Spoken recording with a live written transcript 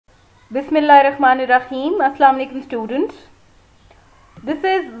Bismillahirrahmanirrahim. Assalamu alaikum students. This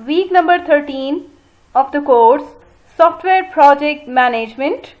is week number 13 of the course Software Project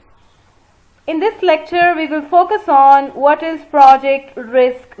Management. In this lecture we will focus on what is project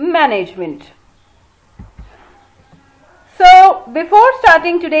risk management. So before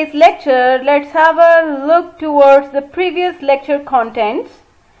starting today's lecture, let's have a look towards the previous lecture contents.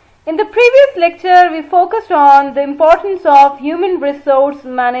 In the previous lecture, we focused on the importance of human resource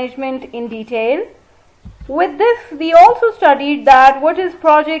management in detail. With this, we also studied that what is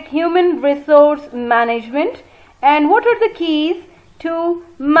project human resource management and what are the keys to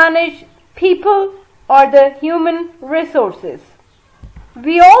manage people or the human resources.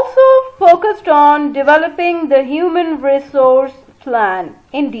 We also focused on developing the human resource plan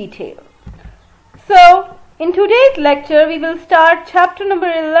in detail. So, in today's lecture, we will start chapter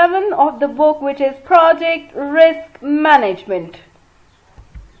number 11 of the book, which is Project Risk Management.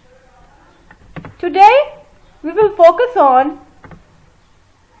 Today, we will focus on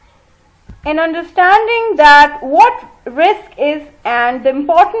an understanding that what risk is and the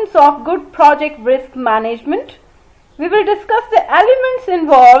importance of good project risk management. We will discuss the elements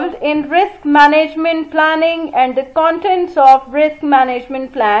involved in risk management planning and the contents of risk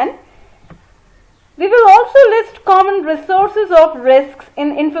management plan. We will also list common resources of risks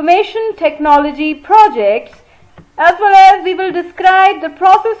in information technology projects, as well as we will describe the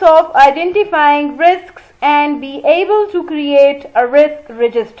process of identifying risks and be able to create a risk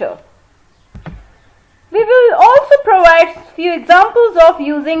register. We will also provide few examples of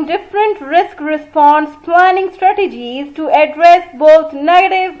using different risk response planning strategies to address both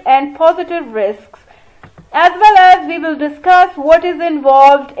negative and positive risks, as well as we will discuss what is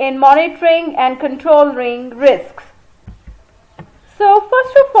involved in monitoring and controlling risks. So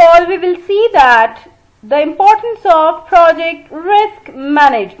first of all, we will see that the importance of project risk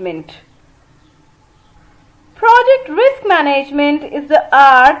management. Project risk management is the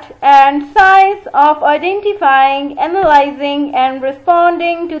art and science of identifying, analyzing and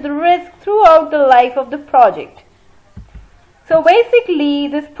responding to the risk throughout the life of the project. So basically,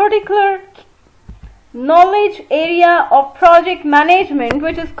 this particular knowledge area of project management,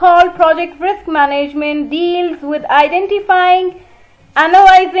 which is called project risk management, deals with identifying,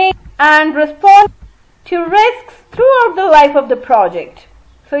 analyzing and responding to risks throughout the life of the project.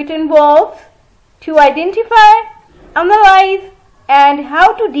 So it involves to identify, analyze and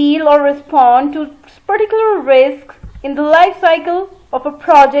how to deal or respond to particular risks in the life cycle of a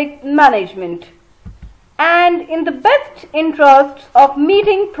project management, and in the best interests of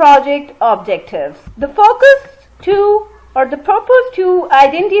meeting project objectives. The purpose to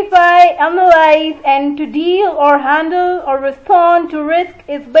identify, analyze and to deal or handle or respond to risk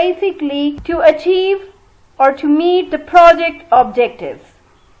is basically to achieve or to meet the project objectives.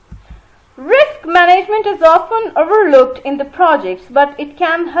 Risk management is often overlooked in the projects, but it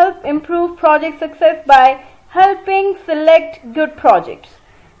can help improve project success by helping select good projects,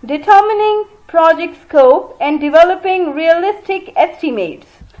 determining project scope and developing realistic estimates.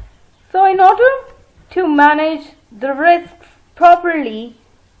 So in order to manage the risks properly,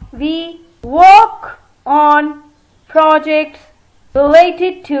 we work on projects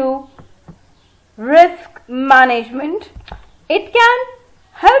related to risk management. It can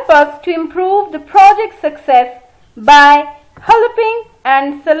help us to improve the project success by helping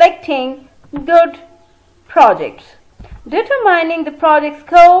and selecting good projects, determining the project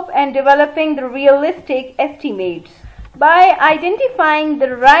scope and developing the realistic estimates. By identifying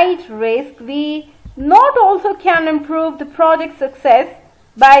the right risk, we not also can improve the project success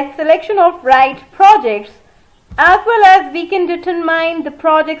by selection of right projects, as well as we can determine the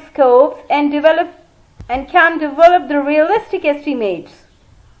project scopes and can develop the realistic estimates.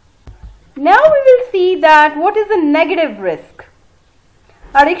 Now we will see that what is a negative risk.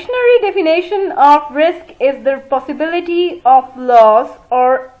 A dictionary definition of risk is the possibility of loss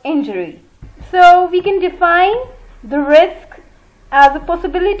or injury. So we can define the risk as a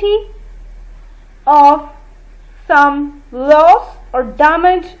possibility of some loss or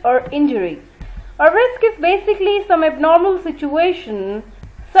damage or injury. A risk is basically some abnormal situation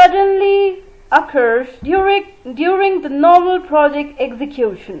suddenly occurs during the normal project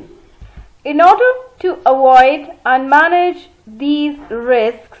execution. In order to avoid and manage these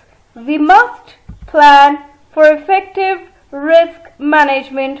risks, we must plan for effective risk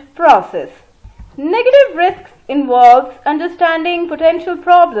management process. Negative risks involves understanding potential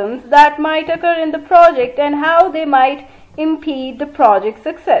problems that might occur in the project and how they might impede the project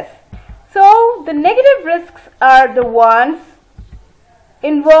success. So the negative risks are the ones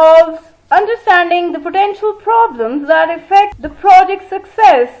involves understanding the potential problems that affect the project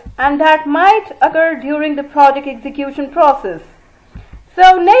success and that might occur during the project execution process.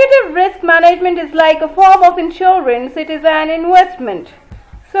 So negative risk management is like a form of insurance. It is an investment.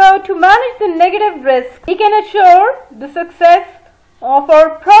 So to manage the negative risk, we can assure the success of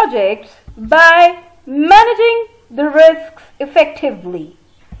our projects by managing the risks effectively.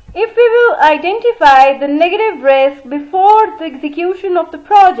 If we will identify the negative risk before the execution of the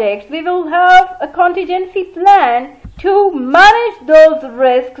project, we will have a contingency plan to manage those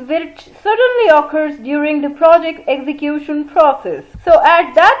risks which suddenly occurs during the project execution process. So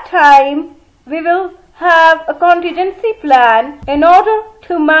at that time, we will have a contingency plan in order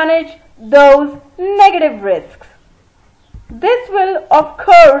to manage those negative risks. This will, of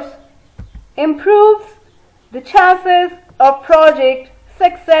course, improve the chances of project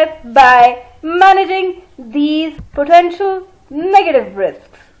success by managing these potential negative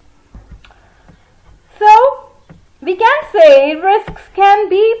risks. So, we can say risks can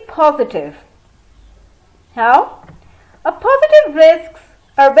be positive. How? Positive risks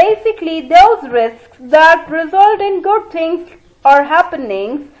are basically those risks that result in good things or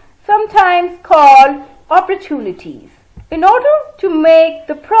happenings, sometimes called opportunities. In order to make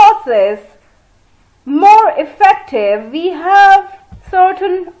the process more effective, we have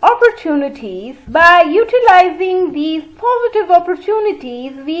certain opportunities. By utilizing these positive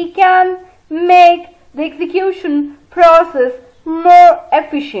opportunities, we can make the execution process more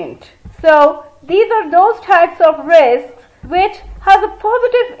efficient. So these are those types of risks which has a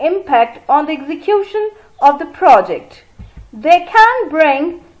positive impact on the execution of the project. They can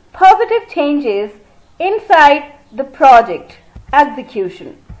bring positive changes inside the project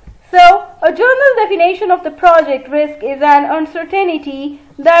execution. So, a general definition of the project risk is an uncertainty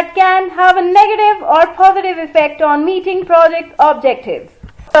that can have a negative or positive effect on meeting project objectives.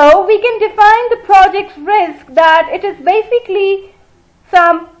 So, we can define the project risk that it is basically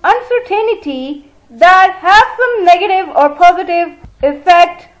some uncertainty that has some negative or positive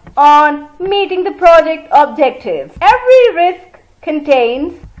effect on meeting the project objectives. Every risk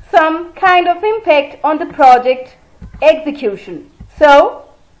contains some kind of impact on the project execution. So,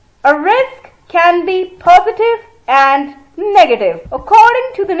 a risk can be positive and negative.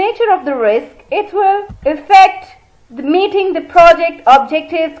 According to the nature of the risk, it will affect the meeting the project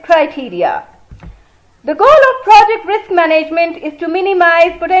objectives criteria. The goal of project risk management is to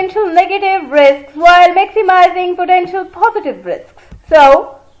minimize potential negative risks while maximizing potential positive risks.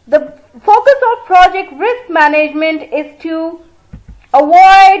 So, the focus of project risk management is to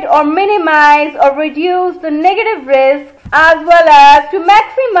avoid or minimize or reduce the negative risks as well as to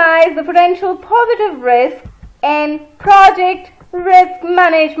maximize the potential positive risk in project risk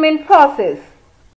management process.